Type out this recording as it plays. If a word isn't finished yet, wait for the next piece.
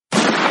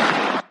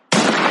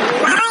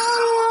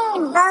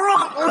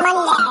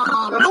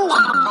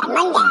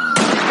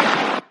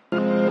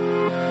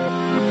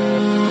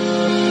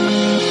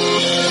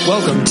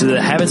Welcome to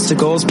the Habits to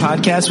Goals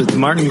podcast with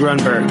Martin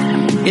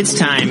Grunberg. It's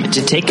time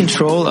to take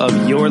control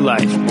of your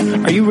life.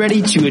 Are you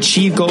ready to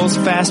achieve goals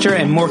faster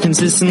and more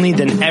consistently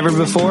than ever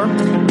before?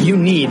 You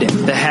need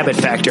the Habit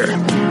Factor.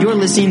 You're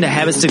listening to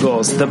Habits to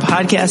Goals, the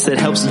podcast that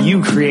helps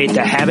you create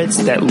the habits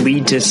that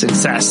lead to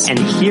success. And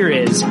here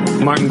is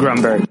Martin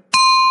Grunberg.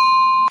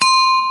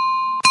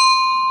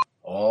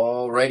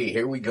 Alrighty,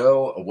 here we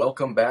go.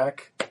 Welcome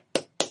back.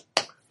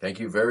 Thank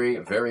you very,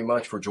 very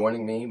much for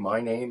joining me.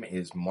 My name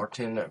is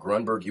Martin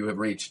Grunberg. You have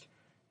reached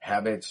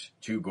Habits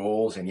to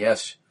Goals. And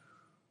yes,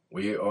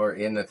 we are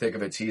in the thick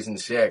of it, season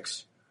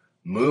 6.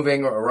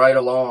 Moving right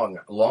along.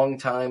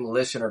 Long-time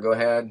listener, go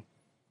ahead.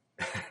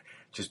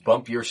 Just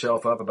bump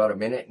yourself up about a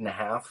minute and a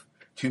half,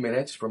 2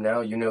 minutes from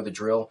now. You know the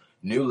drill.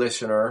 New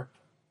listener,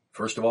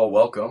 first of all,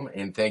 welcome.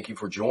 And thank you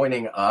for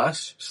joining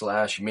us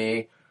 /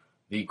 me.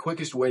 The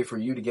quickest way for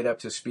you to get up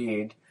to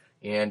speed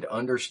and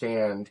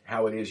understand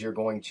how it is you're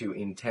going to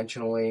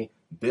intentionally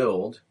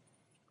build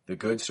the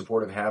good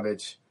supportive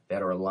habits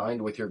that are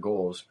aligned with your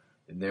goals.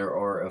 There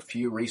are a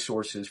few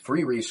resources,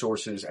 free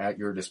resources at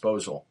your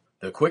disposal.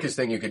 The quickest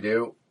thing you could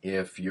do,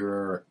 if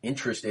you're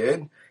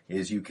interested,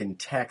 is you can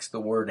text the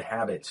word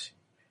habits,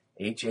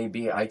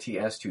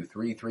 HABITS, to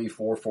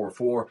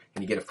 33444,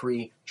 and you get a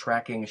free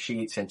tracking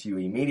sheet sent to you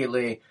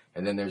immediately,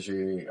 and then there's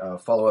a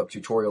follow-up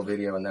tutorial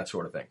video and that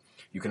sort of thing.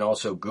 You can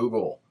also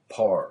Google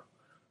PAR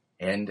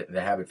and the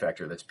Habit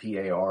Factor. That's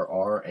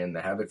PARR and the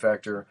Habit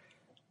Factor.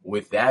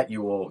 With that,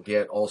 you will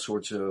get all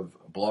sorts of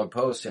blog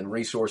posts and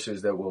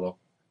resources that will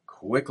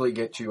quickly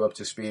get you up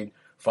to speed.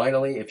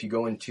 Finally, if you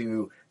go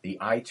into the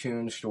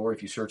iTunes store,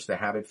 if you search the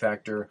Habit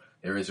Factor,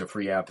 there is a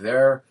free app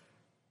there.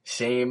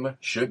 Same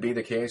should be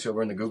the case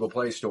over in the Google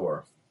Play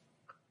Store.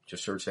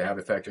 Just search the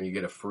Habit Factor and you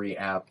get a free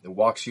app that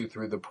walks you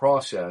through the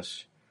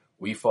process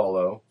we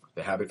follow,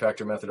 the Habit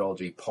Factor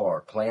methodology, PAR,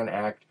 plan,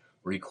 act,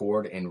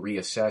 record, and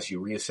reassess.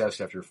 You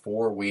reassess after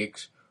 4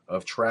 weeks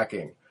of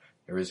tracking.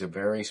 There is a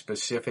very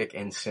specific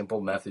and simple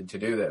method to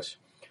do this.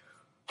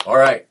 All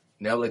right,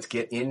 now let's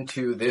get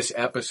into this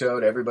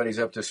episode. Everybody's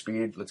up to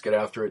speed. Let's get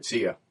after it.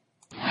 See ya.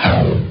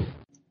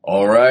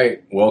 All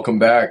right, welcome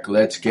back.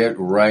 Let's get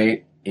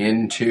right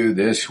into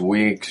this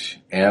week's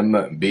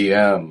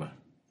MBM.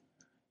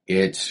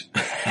 It's,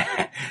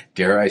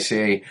 dare I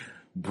say,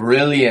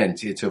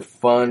 brilliant. It's a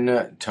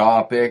fun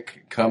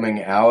topic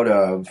coming out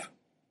of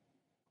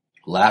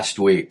last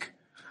week.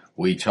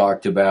 We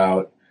talked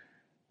about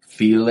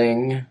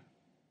feeling,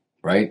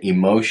 right?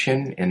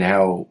 Emotion, and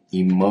how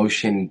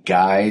emotion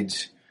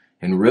guides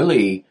and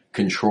really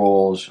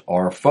controls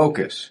our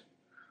focus.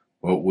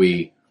 What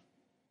we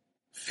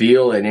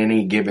feel at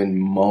any given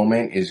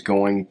moment is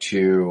going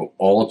to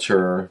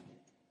alter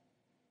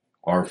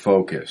our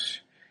focus.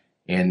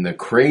 And the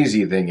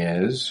crazy thing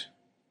is,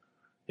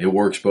 it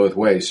works both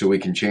ways. So we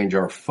can change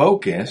our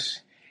focus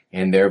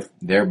and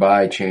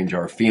thereby change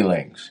our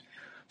feelings.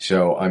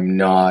 So I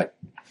know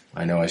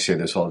I say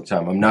this all the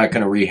time, I'm not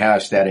going to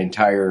rehash that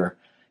entire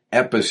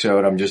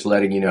episode. I'm just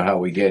letting you know how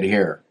we get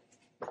here.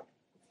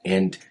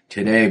 And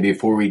today,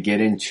 before we get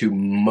into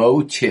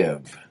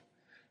motive,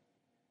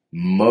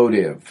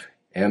 motive,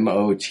 I'm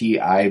going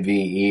to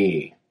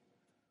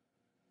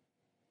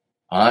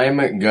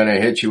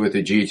hit you with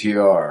a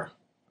GTR.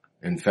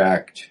 In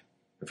fact,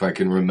 if I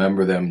can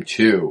remember them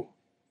too.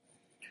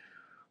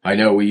 I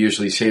know we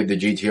usually save the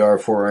GTR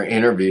for our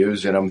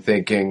interviews, and I'm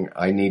thinking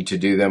I need to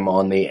do them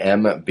on the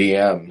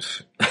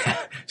MBMs.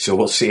 So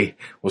we'll see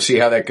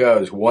how that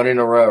goes. 1 in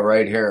a row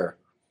right here.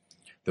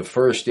 The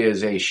first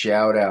is a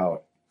shout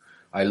out.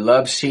 I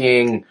love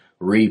seeing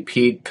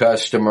repeat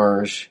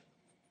customers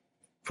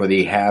for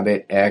the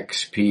Habit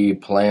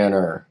XP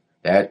Planner.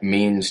 That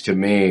means to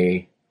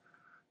me,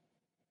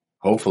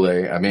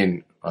 hopefully,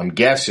 I'm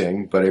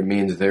guessing, but it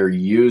means they're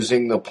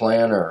using the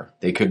planner.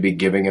 They could be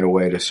giving it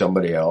away to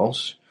somebody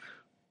else,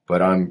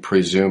 but I'm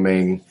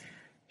presuming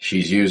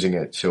she's using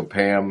it. So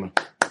Pam,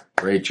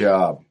 great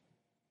job.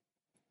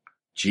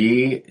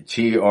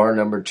 GTR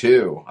number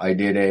 2. I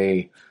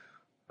did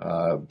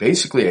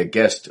basically a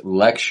guest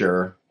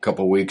lecture a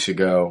couple weeks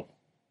ago,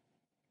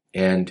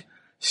 and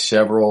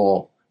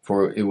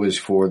it was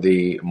for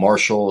the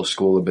Marshall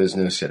School of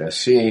Business at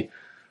SC.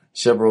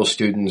 Several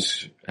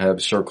students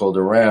have circled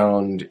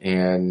around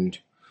and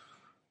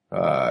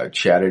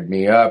chatted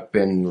me up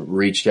and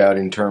reached out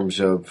in terms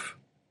of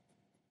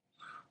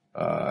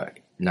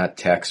not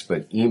text,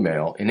 but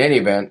email. In any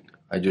event,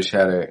 I just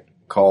had a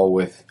call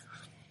with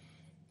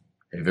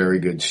a very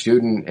good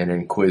student, an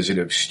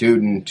inquisitive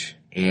student,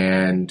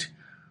 and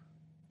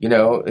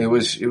it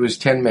was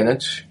 10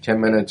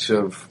 minutes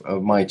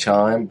of my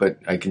time, but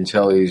I can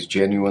tell he's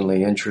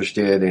genuinely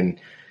interested,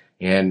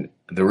 and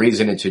the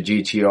reason it's a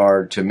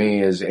GTR to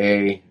me is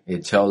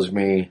it tells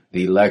me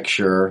the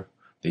lecture,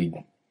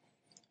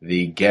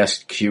 the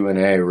guest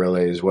Q&A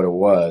really is what it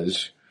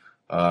was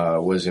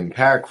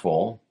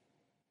impactful.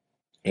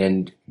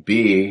 And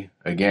B,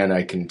 again,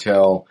 I can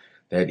tell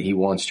that he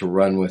wants to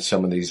run with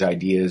some of these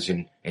ideas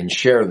and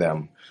share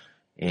them.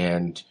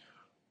 And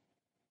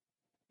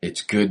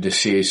it's good to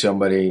see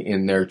somebody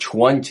in their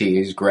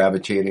 20s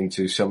gravitating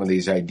to some of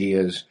these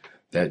ideas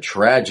that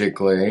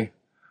tragically,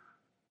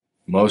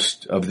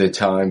 most of the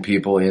time,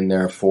 people in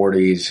their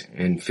 40s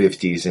and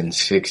 50s and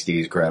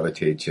 60s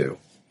gravitate to.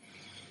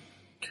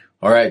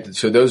 All right,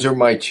 so those are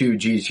my two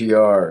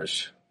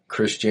GTRs,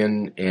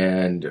 Christian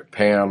and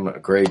Pam.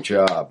 Great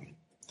job.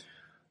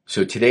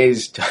 So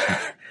today's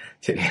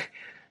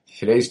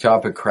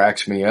topic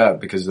cracks me up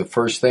because the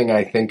first thing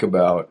I think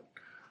about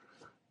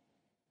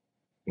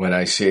when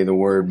I say the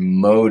word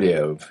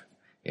motive,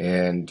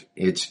 and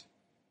it's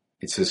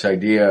this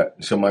idea.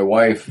 So my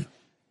wife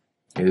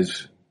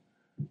is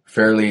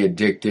fairly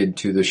addicted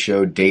to the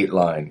show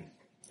Dateline,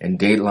 and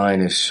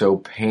Dateline is so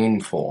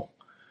painful.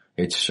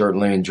 It's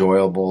certainly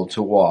enjoyable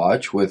to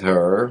watch with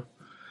her,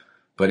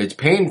 but it's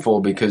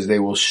painful because they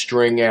will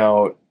string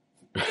out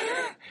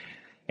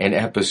an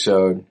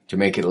episode to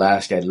make it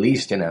last at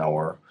least an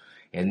hour,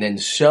 and then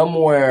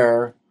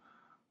somewhere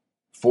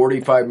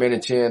 45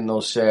 minutes in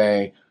they'll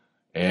say,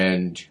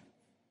 and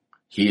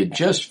he had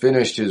just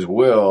finished his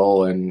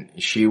will and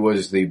she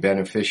was the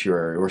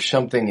beneficiary or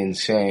something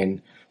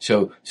insane.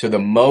 So the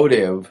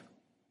motive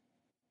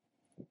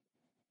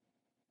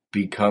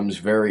becomes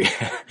very,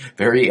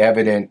 very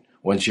evident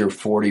once you're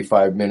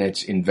 45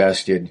 minutes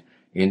invested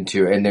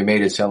into, and they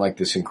made it sound like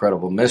this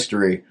incredible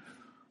mystery.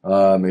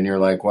 And you're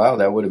like, wow,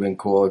 that would have been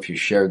cool if you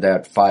shared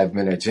that 5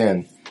 minutes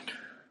in.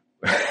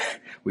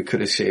 We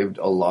could have saved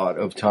a lot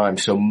of time.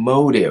 So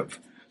motive.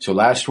 So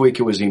last week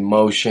it was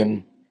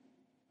emotion.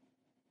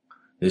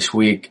 This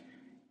week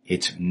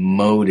it's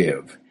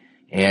motive.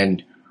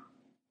 And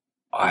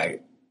I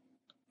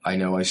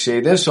know I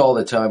say this all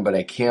the time, but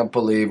I can't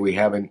believe we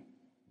haven't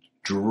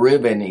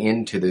drilled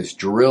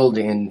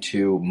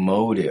into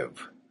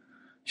motive.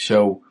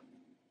 So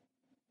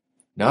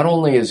not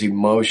only is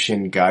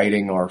emotion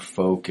guiding our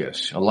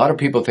focus, a lot of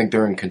people think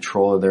they're in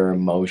control of their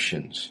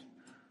emotions.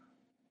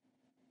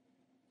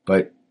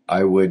 But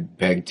I would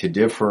beg to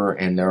differ,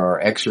 and there are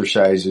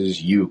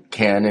exercises you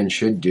can and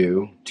should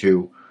do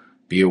to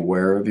be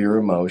aware of your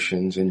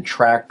emotions and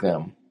track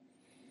them.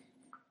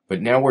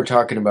 But now we're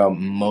talking about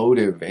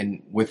motive,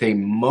 and with a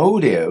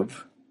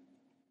motive,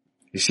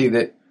 you see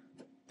that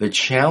the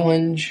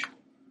challenge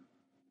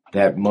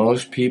that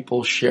most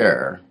people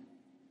share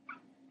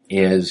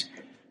is,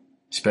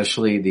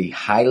 especially the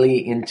highly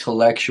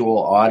intellectual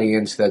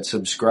audience that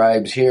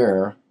subscribes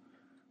here,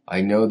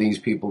 I know these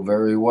people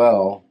very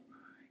well,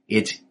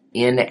 it's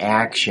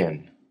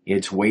inaction.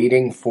 It's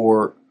waiting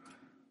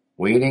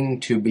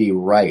to be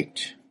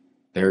right.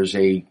 There's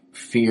a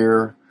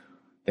fear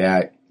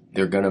that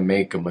they're going to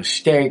make a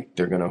mistake,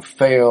 they're going to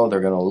fail,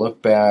 they're going to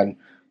look bad.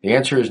 The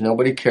answer is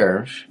nobody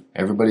cares.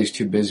 Everybody's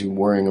too busy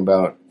worrying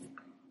about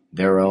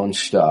their own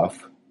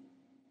stuff.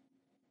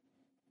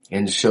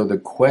 And so the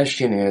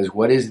question is,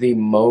 what is the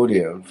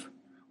motive?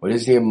 What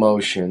is the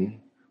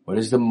emotion? What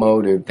is the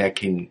motive that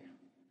can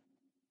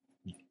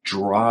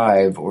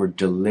drive or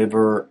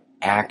deliver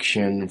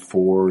action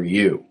for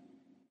you?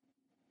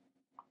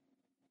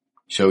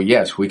 So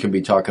yes, we can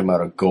be talking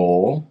about a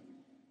goal.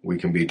 We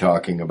can be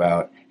talking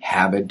about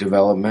habit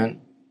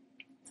development.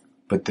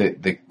 But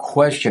the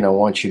question I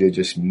want you to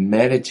just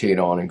meditate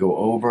on and go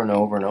over and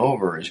over and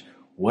over is,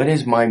 what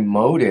is my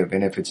motive?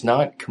 And if it's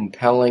not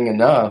compelling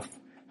enough,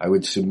 I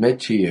would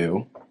submit to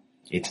you,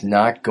 it's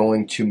not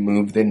going to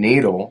move the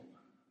needle.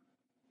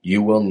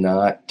 You will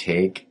not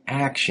take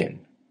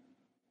action.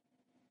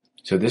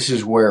 So this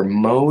is where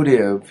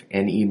motive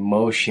and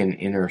emotion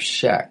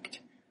intersect.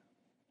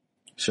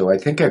 So I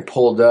think I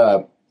pulled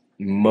up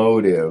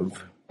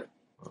motive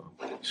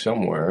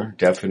somewhere,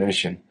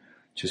 definition,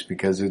 just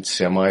because it's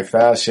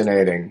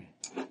semi-fascinating.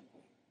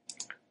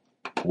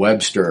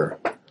 Webster.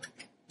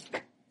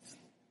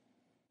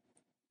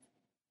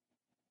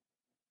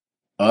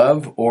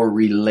 Of or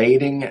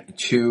relating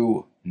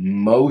to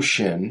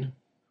motion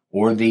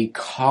or the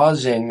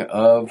causing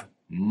of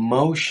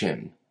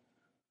motion.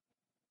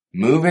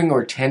 Moving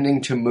or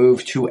tending to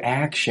move to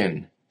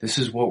action. This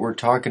is what we're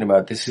talking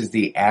about. This is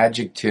the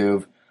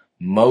adjective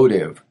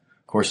motive.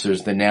 Of course,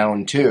 there's the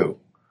noun too,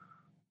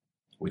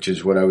 which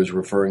is what I was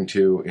referring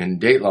to in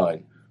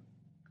Dateline.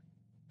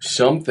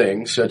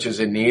 Something such as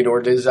a need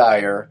or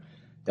desire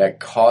that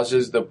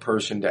causes the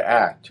person to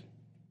act.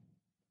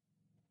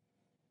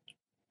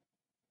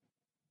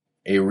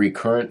 A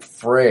recurrent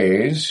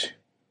phrase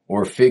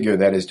or figure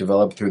that is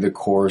developed through the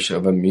course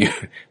of a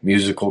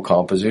musical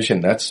composition.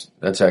 That's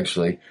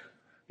actually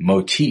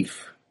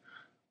motif.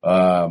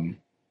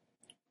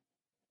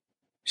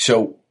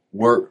 So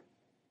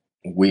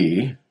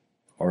we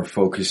are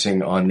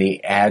focusing on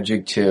the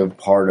adjective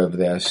part of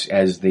this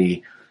as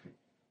the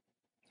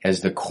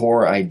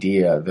core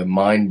idea, the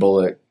mind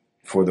bullet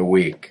for the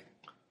week.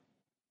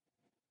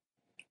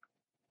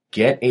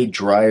 Get a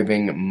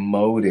driving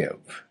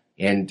motive.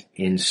 And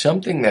in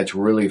something that's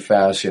really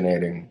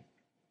fascinating,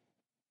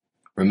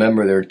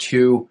 remember there are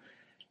two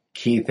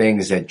key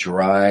things that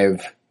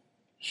drive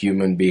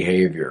human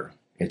behavior.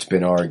 It's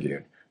been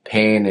argued.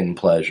 Pain and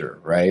pleasure,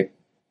 right?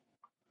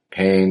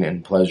 Pain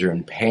and pleasure.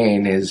 And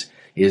pain is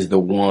the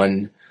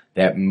one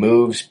that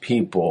moves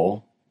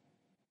people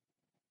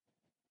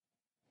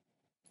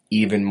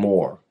even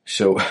more.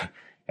 So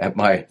at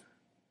my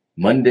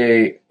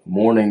Monday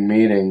morning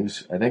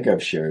meetings, I think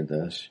I've shared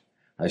this,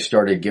 I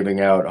started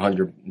giving out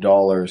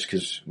 $100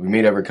 because we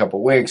meet every couple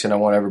of weeks and I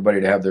want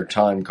everybody to have their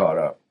time caught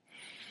up.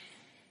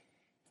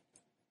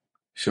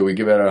 So we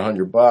give out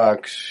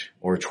 $100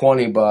 or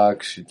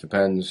 $20. It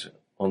depends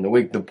on the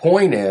week. The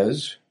point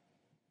is,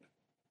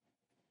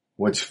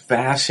 what's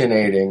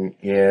fascinating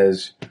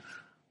is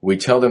we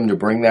tell them to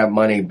bring that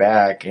money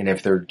back, and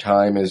if their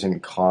time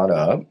isn't caught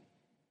up,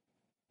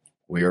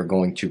 we are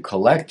going to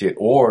collect it,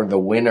 or the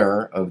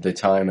winner of the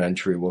time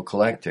entry will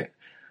collect it.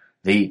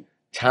 The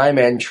time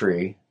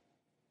entry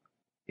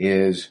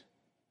is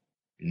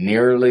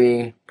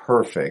nearly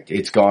perfect.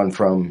 It's gone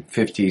from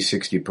 50,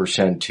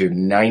 60% to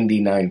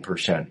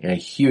 99%. A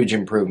huge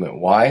improvement.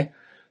 Why?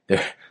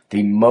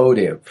 The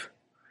motive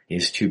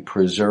is to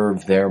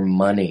preserve their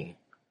money.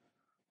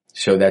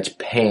 So that's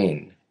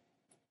pain.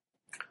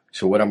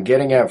 So what I'm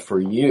getting at for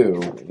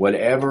you,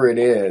 whatever it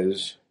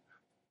is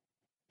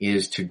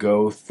to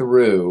go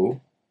through,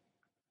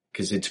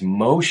 because it's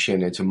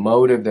motion, it's a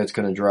motive that's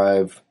going to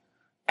drive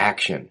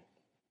action.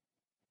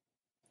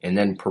 And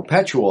then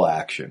perpetual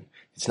action.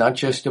 It's not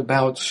just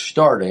about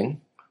starting,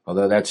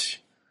 although that's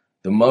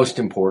the most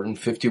important,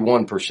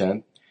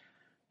 51%.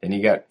 Then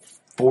you got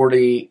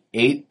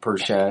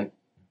 48%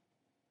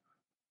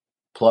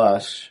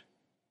 plus.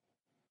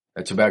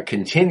 That's about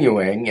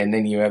continuing, and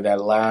then you have that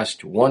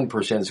last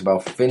 1% is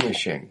about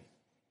finishing.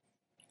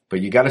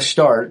 But you got to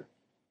start,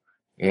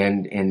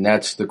 and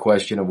that's the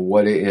question of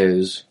what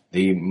is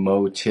the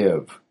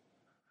motive?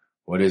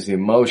 What is the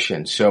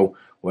emotion? So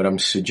what I'm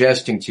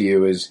suggesting to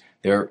you is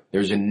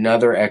there's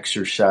another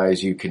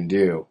exercise you can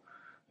do.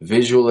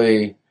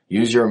 Visually,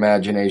 use your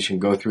imagination,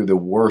 go through the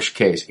worst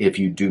case. If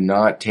you do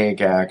not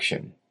take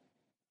action,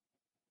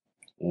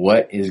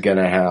 what is going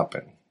to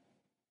happen?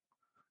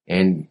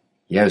 And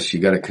yes, you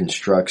got to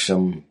construct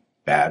some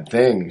bad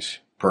things,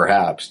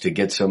 perhaps, to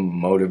get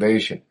some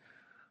motivation.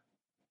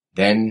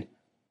 Then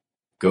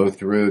go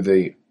through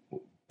the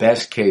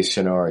best case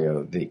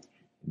scenario,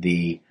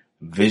 the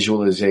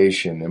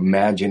visualization,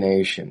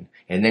 imagination,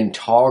 and then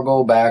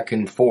toggle back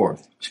and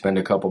forth. Spend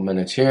a couple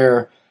minutes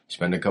here,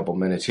 spend a couple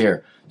minutes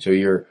here. So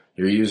you're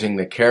using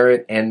the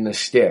carrot and the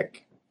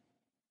stick.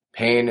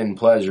 Pain and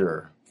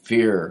pleasure,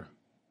 fear,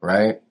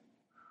 right?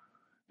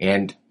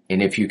 And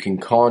if you can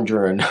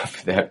conjure enough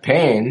of that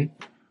pain,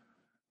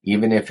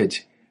 even if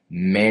it's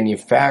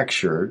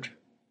manufactured,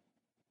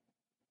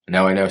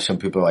 now I know some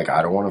people are like,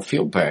 I don't want to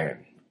feel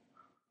pain.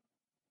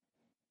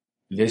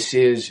 This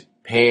is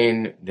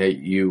pain that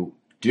you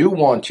do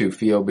want to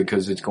feel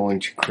because it's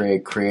going to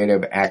create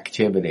creative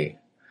activity.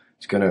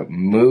 It's going to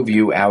move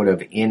you out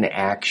of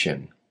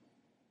inaction.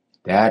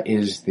 That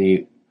is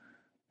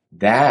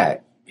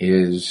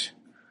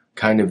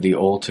kind of the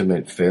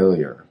ultimate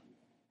failure.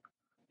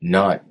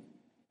 Not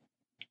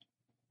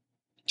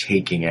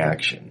taking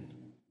action.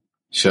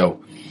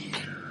 So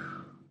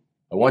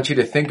I want you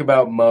to think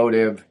about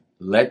motive.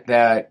 Let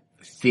that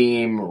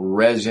theme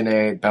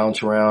resonate,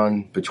 bounce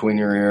around between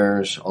your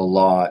ears a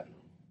lot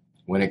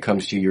when it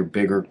comes to your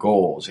bigger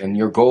goals. And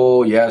your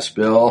goal, yes,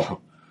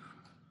 Bill,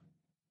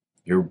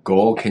 your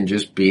goal can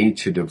just be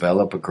to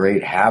develop a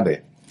great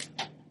habit,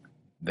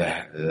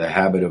 the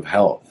habit of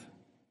health.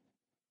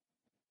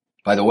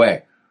 By the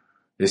way,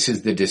 this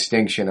is the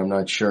distinction I'm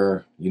not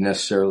sure you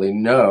necessarily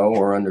know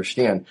or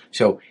understand.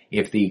 So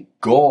if the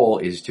goal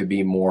is to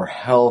be more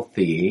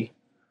healthy,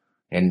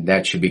 and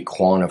that should be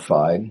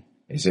quantified,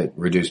 is it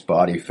reduced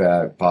body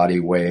fat,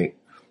 body weight?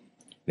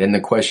 Then the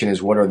question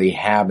is, what are the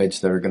habits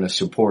that are going to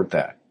support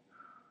that?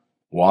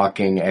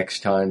 Walking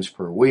X times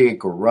per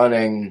week, or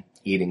running,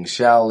 eating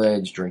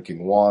salads,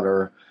 drinking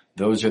water.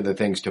 Those are the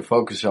things to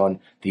focus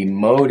on. The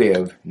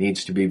motive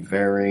needs to be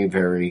very,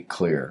 very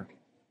clear.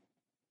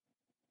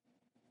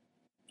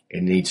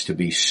 It needs to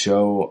be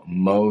so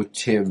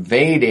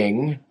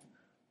motivating,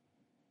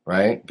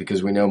 right?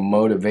 Because we know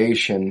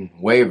motivation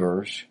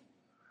wavers,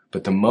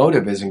 but the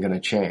motive isn't going to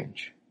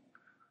change.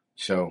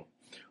 So,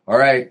 all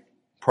right.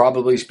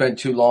 Probably spent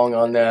too long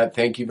on that.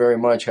 Thank you very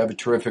much. Have a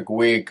terrific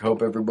week.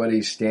 Hope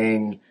everybody's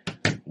staying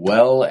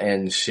well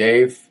and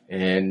safe.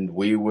 And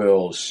we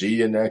will see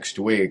you next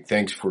week.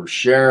 Thanks for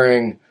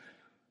sharing.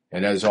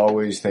 And as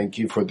always, thank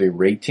you for the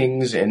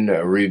ratings and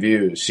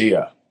reviews. See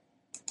ya.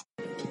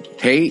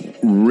 Hey,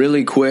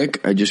 really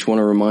quick, I just want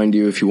to remind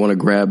you, if you want to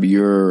grab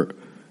your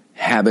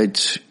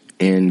habits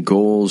and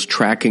goals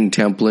tracking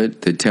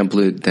template, the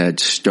template that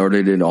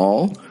started it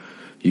all,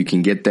 you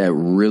can get that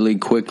really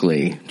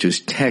quickly.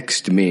 Just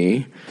text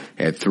me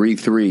at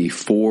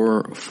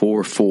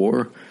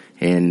 33444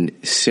 and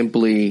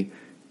simply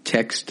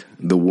text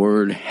the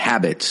word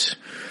habits.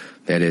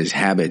 That is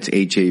habits,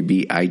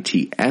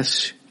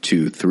 HABITS,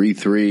 to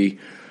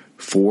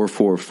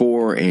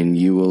 33444, and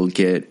you will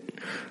get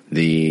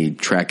the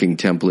tracking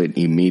template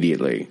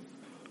immediately.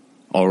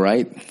 All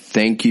right.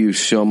 Thank you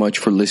so much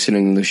for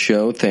listening to the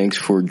show. Thanks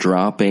for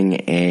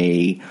dropping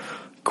a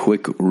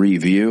quick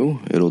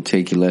review. It'll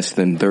take you less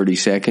than 30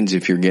 seconds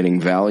if you're getting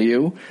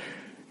value.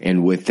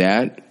 And with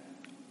that,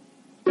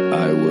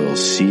 I will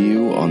see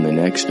you on the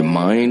next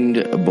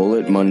Mind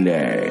Bullet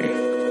Monday.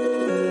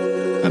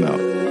 I'm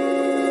out.